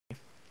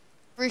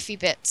roofy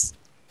bits.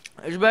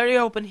 It's very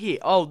open here.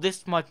 Oh,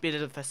 this might be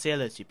the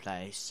facility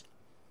place.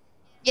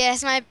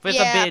 Yes, With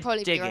a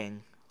bit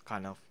digging,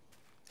 kind of.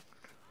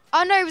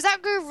 Oh no, was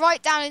that go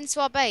right down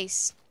into our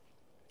base?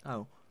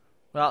 Oh.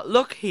 Well,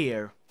 look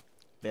here,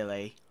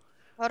 Billy.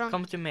 Hold on.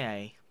 Come to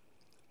me.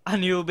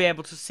 And you'll be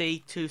able to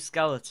see 2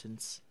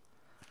 skeletons.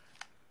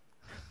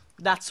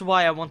 That's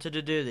why I wanted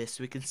to do this.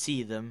 We can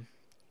see them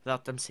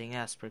without them seeing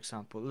us, for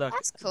example. Look.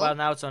 That's cool. Well,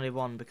 now it's only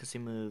 1 because he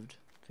moved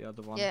the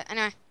other one. Yeah, I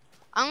know.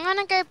 I'm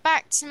gonna go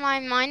back to my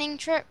mining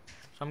trip.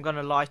 So I'm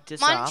gonna light this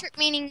Mining up. trip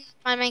meaning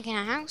I'm making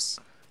a house.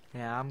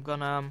 Yeah, I'm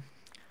gonna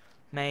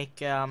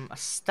make a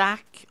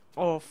stack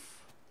of...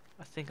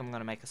 I think I'm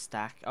gonna make a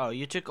stack. Oh,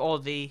 you took all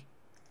the...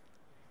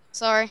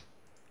 Sorry.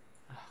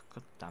 Oh,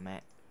 God damn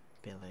it,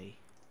 Billy.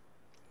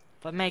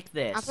 If I make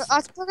this...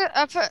 I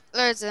put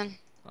loads in.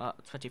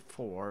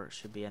 24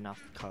 should be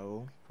enough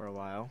coal for a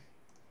while.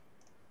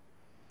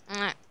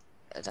 Alright.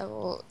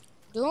 Double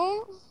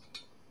door.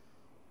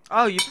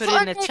 Oh, you put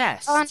it in a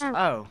chest. Oh, no.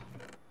 Oh.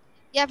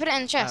 Yeah, I put it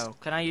in the chest. Oh,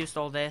 can I use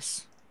all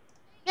this?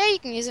 Yeah, you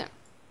can use it.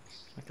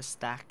 Like a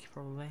stack,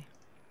 probably.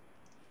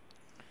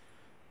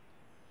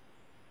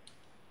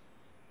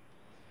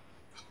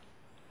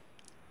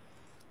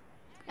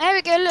 There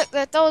we go, look,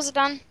 the doors are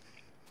done.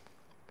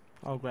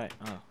 Oh, great.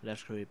 Oh,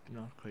 that's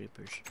not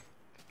creepers.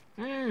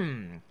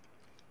 Hmm.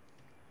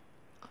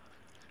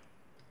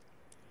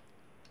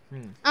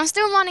 I'm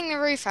still mining the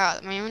roof out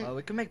at the moment. Well,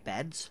 we can make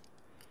beds.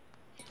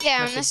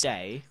 Yeah, Make and a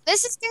day.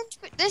 this is going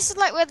to be, this is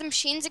like where the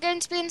machines are going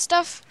to be and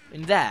stuff.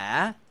 In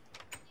there?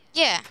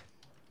 Yeah.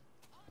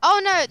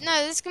 Oh no,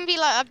 this can be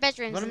like our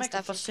bedrooms I'm gonna and make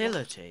stuff. a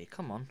facility.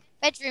 Come on.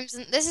 Bedrooms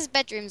and this is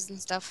bedrooms and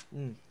stuff.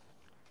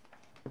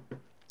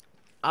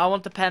 I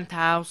want the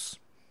penthouse.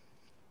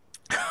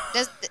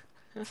 There's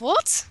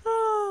what?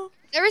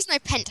 There is no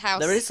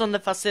penthouse. There is on the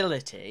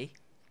facility.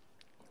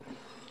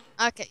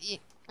 Okay,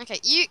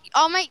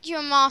 I'll make you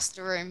a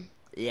master room.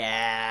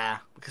 Yeah,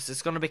 because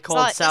it's gonna be called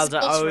like,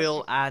 Zelda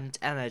Oil and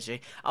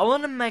Energy. I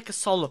want to make a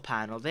solar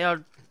panel. They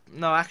are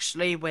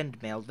actually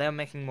windmill. They're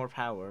making more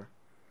power.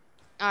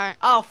 Alright.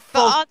 Oh,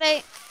 But are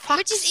they? fuck's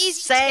Which is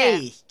easy sake.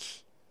 to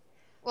get?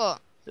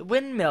 What? The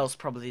windmills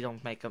probably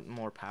don't make up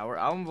more power.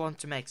 I want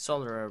to make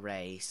solar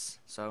arrays.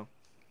 So,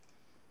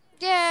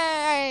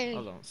 Yay!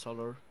 hold on,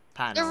 solar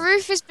panel. The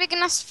roof is big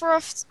enough for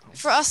us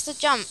to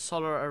jump.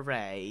 Solar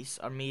arrays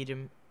are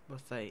medium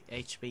with a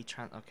HV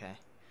okay.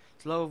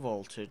 It's low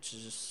voltage,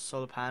 just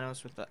solar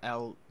panels with the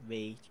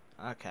LV.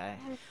 Okay.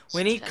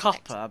 We need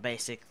copper,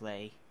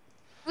 basically.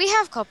 We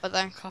have copper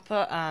though.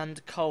 Copper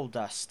and coal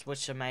dust,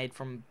 which are made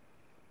from...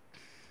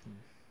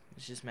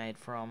 Which is made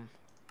from...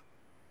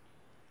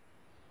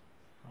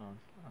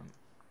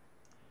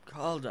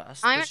 coal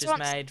dust, which is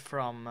made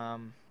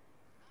from...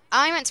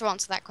 I meant to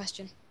answer that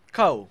question.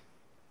 Coal.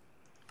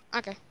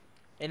 Okay.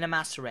 In a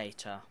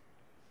macerator.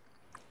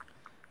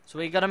 So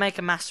we gotta make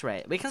a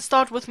macerator. We can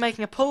start with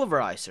making a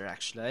pulverizer,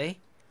 actually.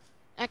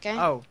 Okay.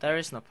 Oh, there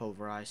is no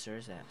pulverizer,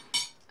 is it?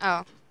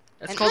 Oh.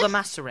 It's called a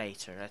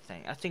macerator, I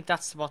think. I think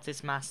that's what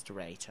is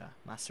macerator.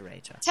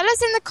 Tell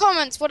us in the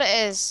comments what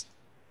it is.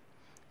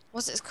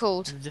 What's it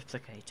called? The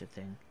duplicated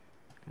thing.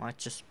 Might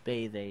just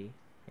be the...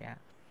 Yeah.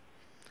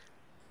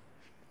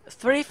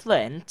 3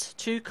 flint,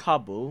 2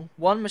 cobble,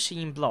 1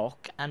 machine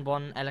block, and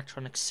 1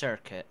 electronic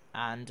circuit.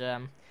 And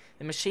the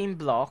machine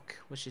block,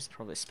 which is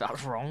probably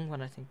spelled wrong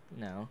when I think...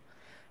 No.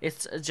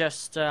 It's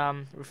just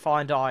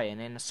refined iron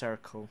in a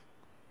circle.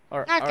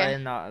 Or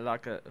in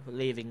like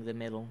leaving the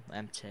middle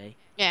empty.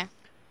 Yeah.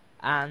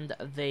 And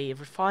the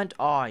refined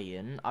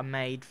iron are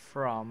made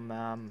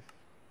from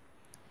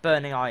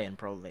burning iron,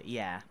 probably.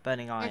 Yeah,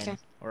 burning iron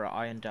or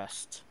iron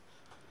dust.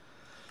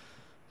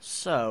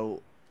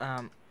 So,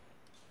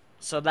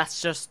 so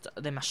that's just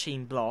the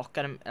machine block.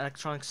 And an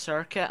electronic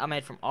circuit are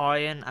made from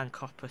iron and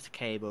copper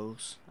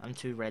cables and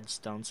 2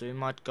 redstone. So we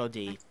might go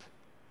deep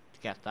to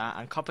get that.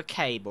 And copper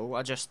cable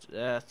are just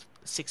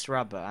 6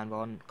 rubber and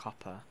 1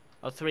 copper.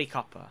 Or 3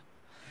 copper.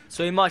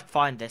 So we might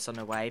find this on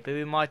the way, but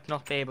we might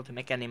not be able to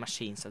make any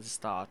machines at the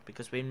start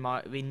because we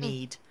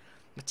need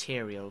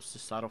materials to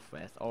start off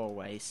with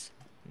always.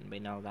 We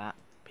know that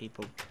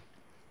people,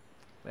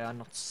 we are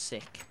not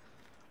sick.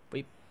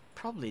 We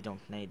probably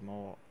don't need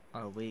more.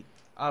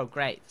 Oh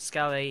great,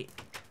 Skelly.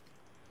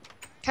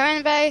 Come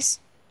in, base.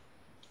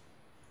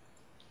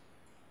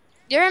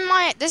 You're in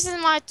my. This is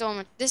my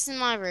dorm. This is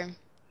my room.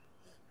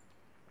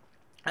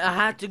 I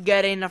had to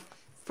get in a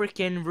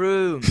freaking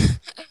room.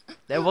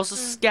 There was a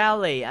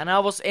Skelly, and I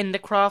was in the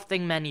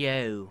crafting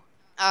menu.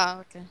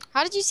 Oh, okay.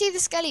 How did you see the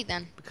Skelly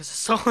then? Because I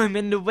saw him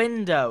in the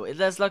window.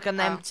 There's like an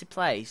empty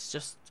place,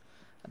 just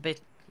a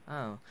bit.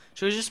 Oh,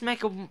 should we just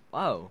make a?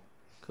 Oh,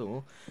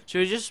 cool. Should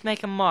we just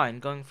make a mine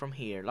going from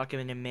here, like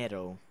in the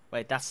middle?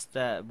 Wait, that's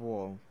the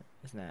wall,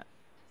 isn't it?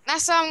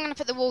 That's how I'm gonna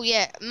put the wall.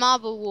 Yeah,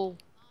 marble wall.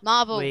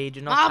 Marble. We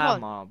do not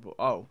have marble.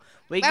 Oh,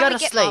 we gotta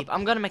sleep.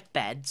 I'm gonna make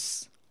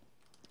beds.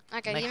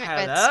 Okay, you make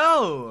beds. beds.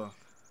 Hello.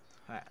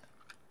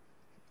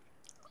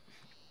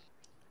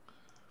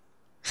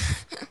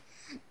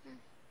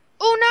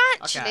 Oh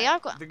no! Actually, okay.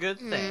 I've got the good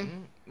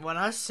thing. when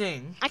I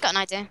sing, I got an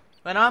idea.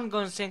 when I'm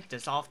going to sing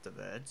this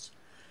afterwards,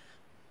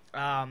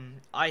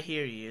 I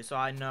hear you, so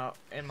I know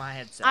in my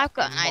headset, I've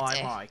got in an my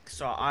idea. mic,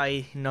 so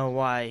I know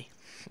where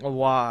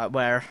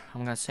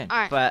I'm gonna sing.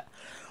 Alright. But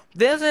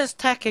this is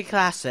Tekkit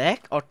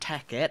Classic, or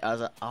Tekkit,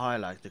 as I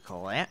like to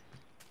call it.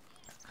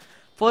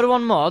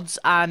 41 mods,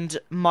 and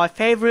my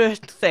favorite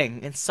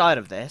thing inside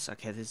of this.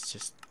 Okay, this is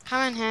just.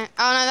 Come in here.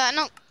 Oh no, that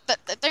not.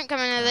 Don't come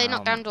in here. They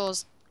knock down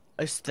doors.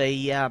 It's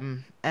the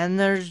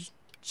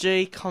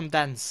energy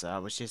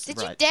condenser, which is Did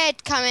right you dare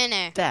come in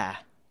here? there.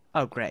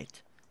 Oh,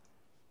 great.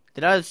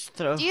 Did I just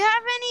throw? Do you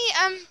have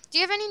any Do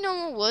you have any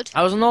normal wood?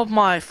 I was not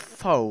my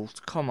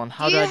fault. Come on,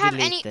 how do I have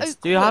delete any this?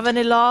 oak Do you have wood?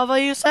 any lava?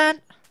 You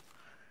said.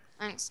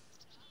 Thanks.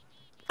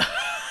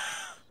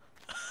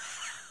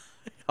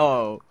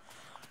 Oh.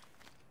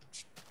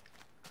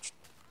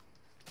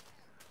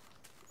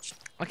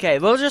 Okay,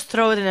 we'll just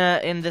throw it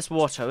in this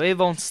water. We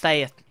won't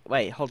stay at.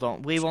 Wait, hold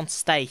on. We won't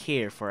stay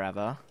here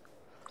forever.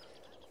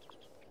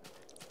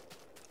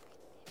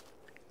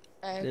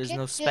 There's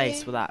no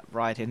space for that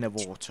right in the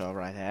water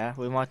right here.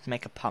 We might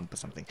make a pump or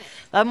something.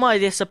 That might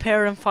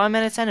disappear in 5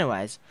 minutes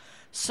anyways.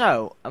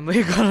 So, and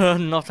we're gonna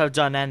not have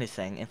done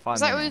anything in 5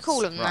 minutes. Is that what you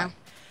call them right.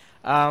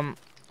 now?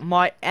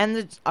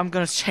 I'm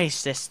gonna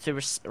change this to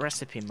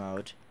recipe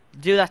mode.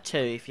 Do that too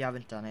if you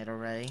haven't done it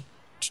already.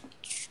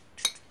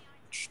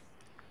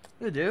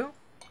 You do?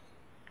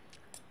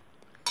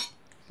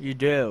 You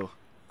do.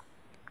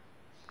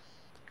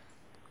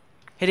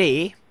 Hit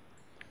E.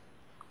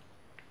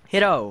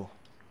 Hit O.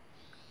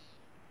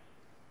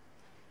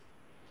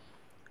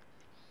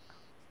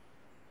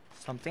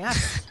 Something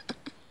happens.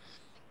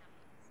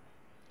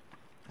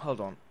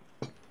 Hold on.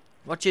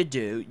 What you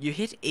do, you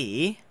hit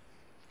E.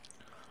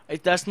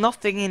 If there's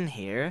nothing in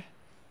here.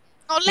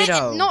 Not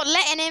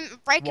letting him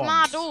break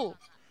my door.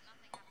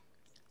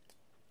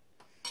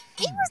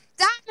 He was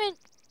damaged.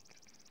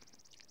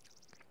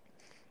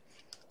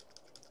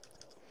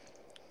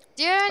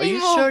 Do you have Are any you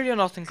more sure you're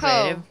not in coal?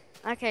 creative?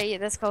 Okay, yeah,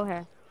 there's coal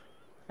here.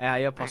 Yeah,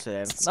 you're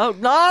positive. No,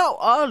 no,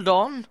 hold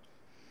on.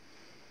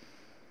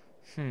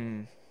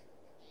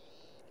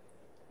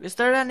 Is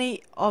there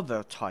any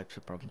other types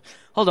of problems?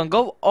 Hold on,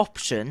 go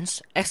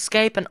options,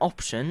 escape and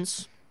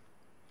options.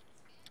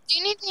 Do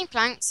you need any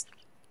planks?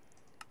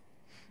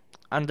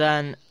 And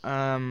then,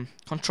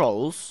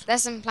 controls.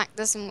 There's some plank.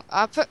 There's some.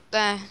 I'll put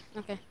there.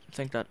 Okay. I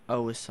think that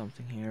O is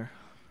something here.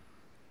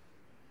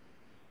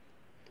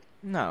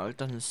 No, it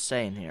doesn't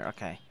say in here.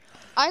 Okay.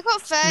 I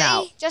got 30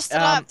 Now, just to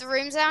light up the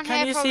rooms down can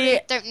here. you Probably see-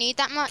 don't need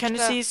that much. Can you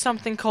but see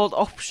something called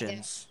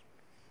options?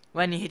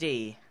 When you hit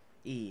E.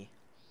 E.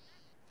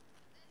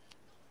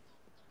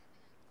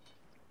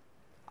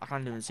 I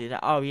can't even see that.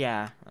 Oh,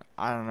 yeah.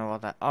 I don't know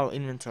what that... Oh,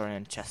 inventory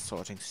and chest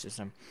sorting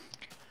system.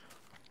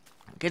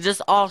 Okay,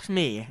 just ask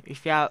me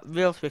if you have...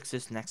 We'll fix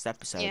this next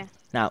episode. Yeah.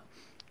 Now,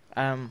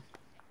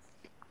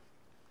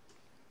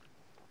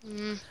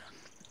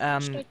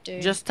 should I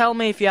do? just tell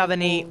me if you have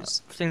any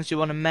Walls. things you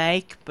want to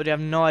make, but you have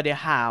no idea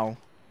how.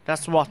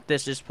 That's what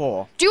this is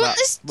for. Do you want But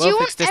this? Do we'll you fix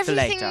want this for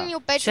everything later. in your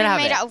Should bedroom have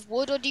made it. out of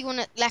wood, or do you want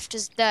it left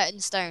as dirt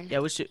and stone?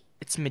 Yeah,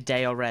 it's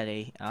midday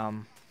already.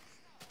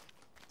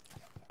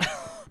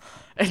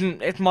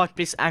 It might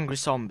be angry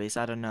zombies.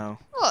 I don't know.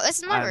 What? This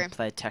is I my haven't room.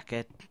 played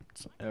Tekkit.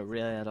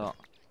 Really, I don't.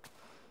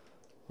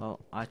 Well,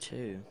 I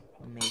too.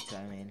 Or me too.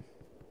 I mean,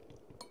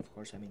 of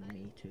course, I mean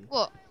me too.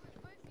 What?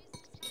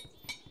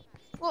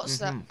 What's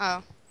that?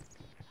 Oh.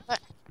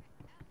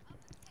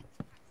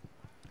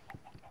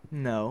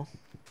 No,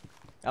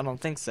 I don't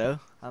think so.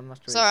 I'm not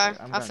really Sorry,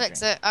 sure. I'll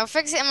fix it. I'll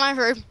fix it in my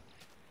room.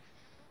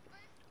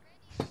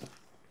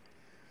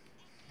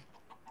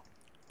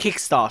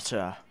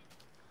 Kickstarter.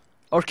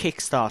 Or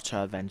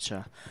Kickstarter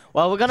adventure.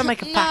 Well, we're gonna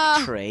make a No.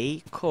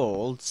 factory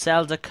called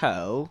Zelda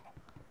Co.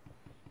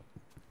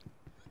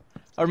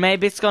 Or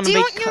maybe it's gonna Do you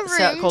be want your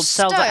room called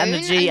Zelda stone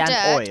Energy and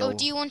dirt, Oil. or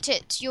do you want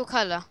it your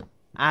colour?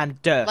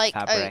 And dirt like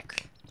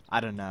fabric. oak? I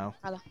don't know.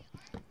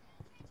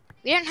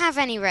 We don't have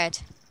any red.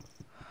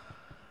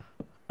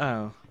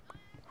 Oh.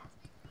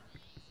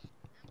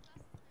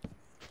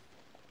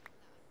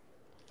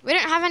 We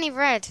don't have any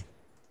red.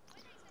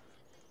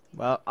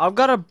 Well, I've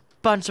got a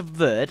bunch of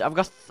wood.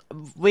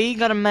 We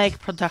gotta make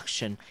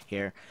production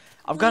here.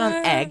 I've got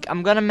an egg.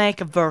 I'm gonna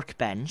make a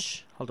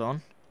workbench. Hold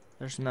on.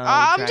 There's no.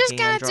 I'm just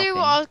dragging and gonna do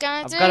what dropping.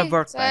 I was gonna do. I've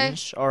got a so-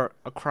 workbench or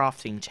a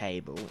crafting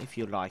table, if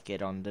you like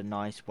it on the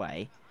nice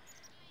way.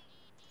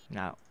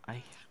 Now,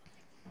 I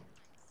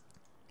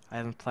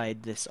haven't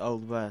played this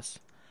old verse.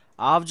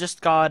 I've just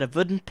got a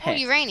wooden Oh, pick.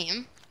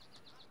 uranium.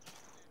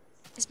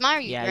 It's my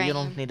Yeah, uranium. you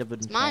don't need a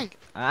wooden It's mine. pick.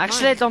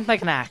 Actually, don't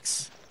make an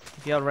axe.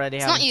 If you already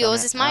It's have. not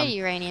yours. It's my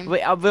uranium.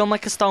 We'll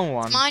make a stone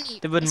one. It's mine.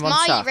 The wooden It's one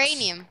my sucks.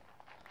 uranium.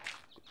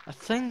 I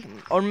think,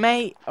 or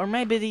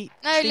maybe the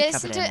No, tree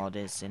listen cabinet to it. mod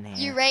is in here. I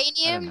don't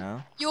Uranium.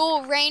 know.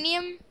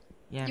 Uranium.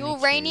 Yeah, me too.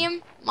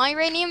 Uranium. My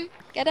uranium.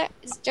 Get it?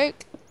 It's a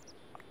joke.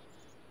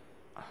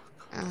 Oh,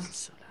 God, this is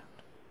so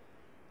loud.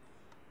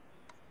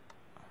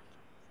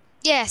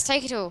 Yes,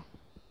 take it all.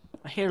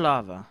 I hear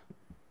lava.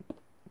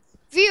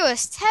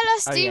 Viewers, tell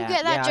us, Oh, do you yeah,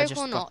 get that yeah, I joke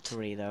just or got not?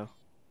 3 though.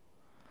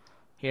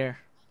 Here.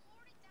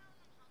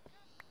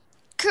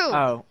 Cool.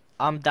 Oh,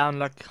 I'm down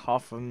like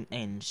half an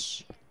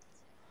inch.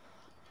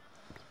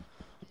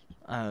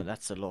 Oh,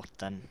 that's a lot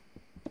then.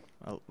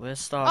 Well, we'll Oh,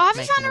 start have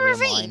you making found a a real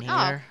mine ravine?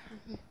 Oh, here.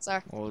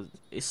 sorry. Well,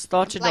 it I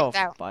started blanked off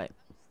out. by.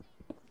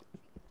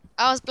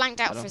 I was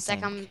blanked I out for a don't sec.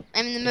 think.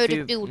 I'm in the If mode of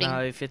you building.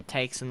 no, if it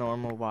takes a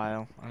normal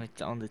while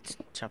on the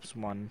chapter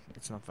 1,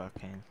 it's not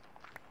working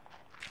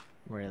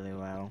really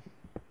well.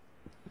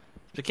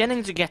 It's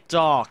beginning to get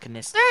dark in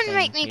this Don't thing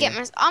make me get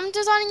here. my. I'm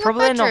designing your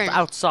Probably not bedroom.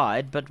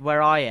 outside, but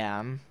where I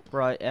am,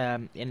 right,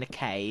 in the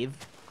cave.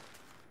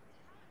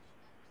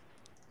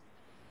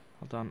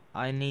 Hold on,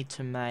 I need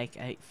to make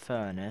a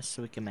furnace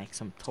so we can make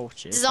some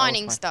torches. That was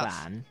Designing my stuff.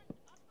 plan.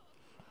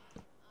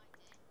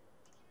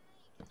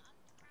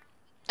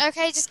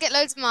 Okay, just get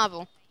loads of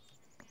marble.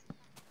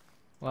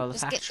 Well, the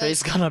Just get factory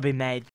is those. gonna be made